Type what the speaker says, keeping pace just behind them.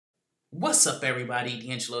What's up, everybody?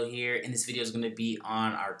 DeAngelo here, and this video is going to be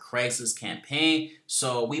on our Craigslist campaign.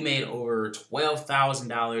 So we made over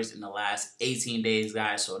 $12,000 in the last 18 days,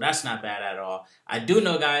 guys, so that's not bad at all. I do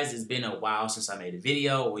know, guys, it's been a while since I made a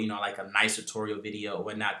video, or, like a nice tutorial video or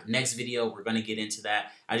whatnot. The next video, we're going to get into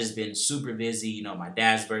that. I just been super busy, my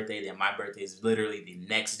dad's birthday, then my birthday is literally the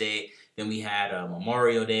next day. Then we had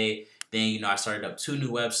Memorial Day. Then, I started up 2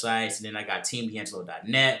 new websites, and then I got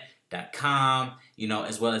TeamDeAngelo.net. .com,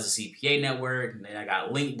 as well as the CPA network, and then I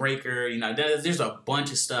got Link Breaker, there's a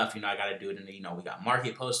bunch of stuff, I got to do it, and we got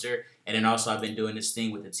Market Poster, and then also I've been doing this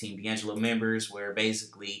thing with the Team DeAngelo members, where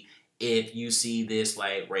basically, if you see this,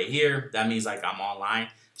 like, right here, that means, like, I'm online,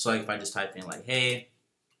 so, like, if I just type in, like, hey,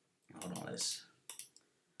 hold on, let's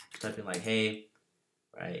type in, like, hey,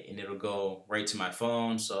 right, and it'll go right to my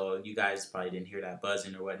phone, so you guys probably didn't hear that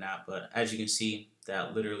buzzing or whatnot, but as you can see,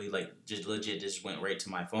 that literally, like, just legit just went right to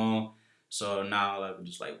my phone. So now I'm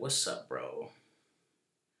just like, what's up, bro?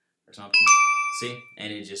 Or something. See?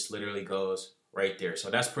 And it just literally goes right there.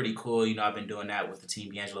 So that's pretty cool. I've been doing that with the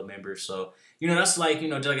Team DeAngelo members. So, that's like,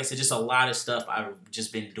 just like I said, just a lot of stuff I've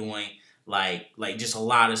just been doing. Like just a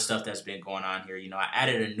lot of stuff that's been going on here. I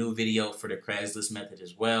added a new video for the Craigslist method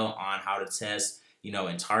as well on how to test,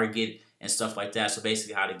 and target and stuff like that. So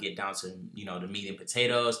basically how to get down to, the meat and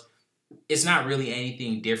potatoes. It's not really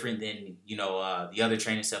anything different than, the other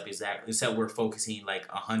training stuff, except we're focusing like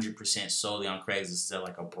 100% solely on Craigslist instead of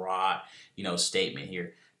like a broad, statement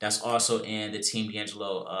here. That's also in the Team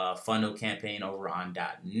DeAngelo funnel campaign over on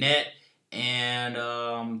 .net.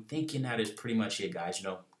 And thinking that is pretty much it, guys.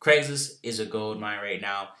 Craigslist is a gold mine right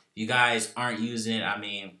now. If you guys aren't using it,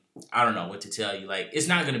 I don't know what to tell you. Like, it's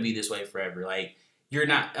not going to be this way forever. Like,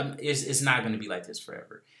 it's not going to be like this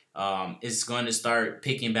forever. It's going to start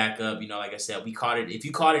picking back up. Like I said, we caught it. If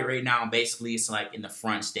you caught it right now, basically it's like in the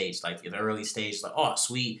front stage, like in the early stage, like, oh,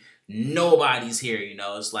 sweet, nobody's here.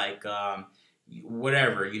 It's like,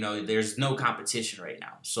 whatever, there's no competition right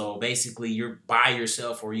now. So basically you're by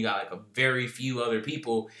yourself, or you got like a very few other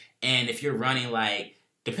people. And if you're running, like,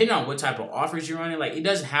 depending on what type of offers you're running, like, it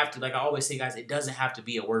doesn't have to, like I always say, guys, it doesn't have to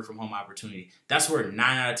be a work from home opportunity. That's where 9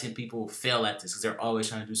 out of 10 people fail at this, because they're always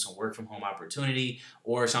trying to do some work from home opportunity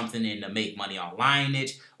or something in the make money online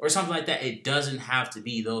niche or something like that. It doesn't have to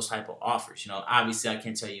be those type of offers. Obviously I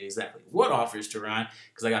can't tell you exactly what offers to run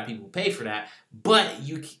because I got people who pay for that, but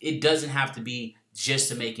it doesn't have to be just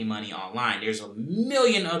to making money online. There's a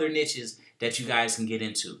million other niches that you guys can get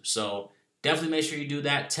into. So definitely make sure you do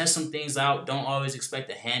that. Test some things out. Don't always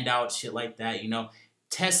expect a handout, shit like that,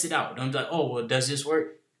 Test it out. Don't be like, oh, well, does this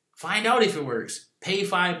work? Find out if it works. Pay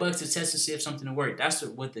 $5 to test and see if something will work. That's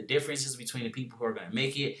what the difference is between the people who are going to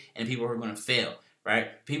make it and the people who are going to fail,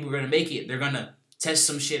 right? People who are going to make it, they're going to test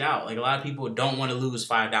some shit out. Like, a lot of people don't want to lose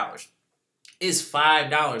 $5. It's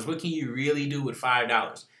 $5. What can you really do with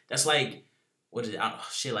 $5? That's like, what is it?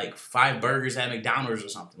 Shit, like 5 burgers at McDonald's or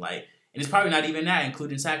something. Like, and it's probably not even that,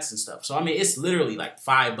 including tax and stuff. So, it's literally like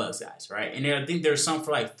 $5, guys, right? And I think there's some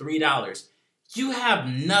for like $3. You have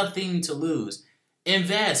nothing to lose.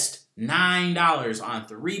 Invest $9 on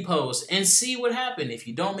 3 posts and see what happened. If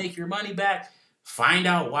you don't make your money back, find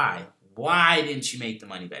out why. Why didn't you make the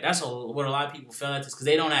money back? That's what a lot of people fail at this, because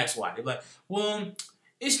they don't ask why. They're like, well,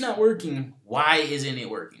 it's not working. Why isn't it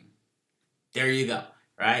working? There you go,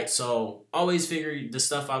 right? So always figure the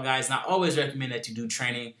stuff out, guys. And I always recommend that you do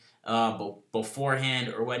training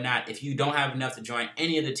beforehand or whatnot. If you don't have enough to join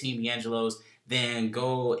any of the Team DeAngelos, then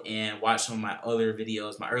go and watch some of my other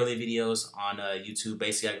videos, my early videos on YouTube.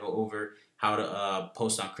 Basically, I go over how to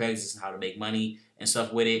post on Craigslist and how to make money and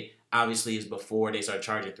stuff with it. Obviously, it's before they start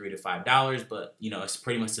charging $3 to $5, but it's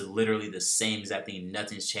pretty much literally the same exact thing.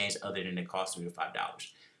 Nothing's changed other than it costs $3 to $5.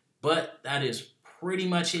 But that is pretty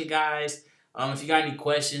much it, guys. If you got any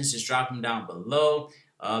questions, just drop them down below.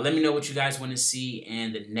 Let me know what you guys want to see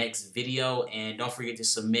in the next video, and don't forget to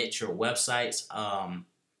submit your websites,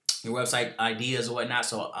 your website ideas or whatnot,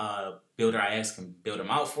 so Builder IX can build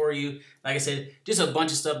them out for you. Like I said, just a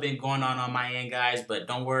bunch of stuff been going on my end, guys, but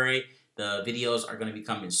don't worry, the videos are going to be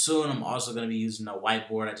coming soon. I'm also going to be using a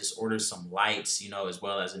whiteboard. I just ordered some lights, as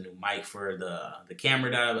well as a new mic for the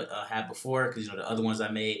camera that I had before, because the other ones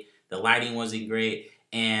I made, the lighting wasn't great.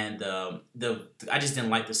 And I just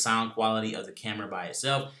didn't like the sound quality of the camera by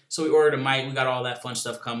itself. So we ordered a mic. We got all that fun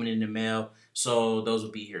stuff coming in the mail. So those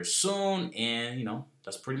will be here soon. And,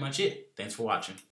 that's pretty much it. Thanks for watching.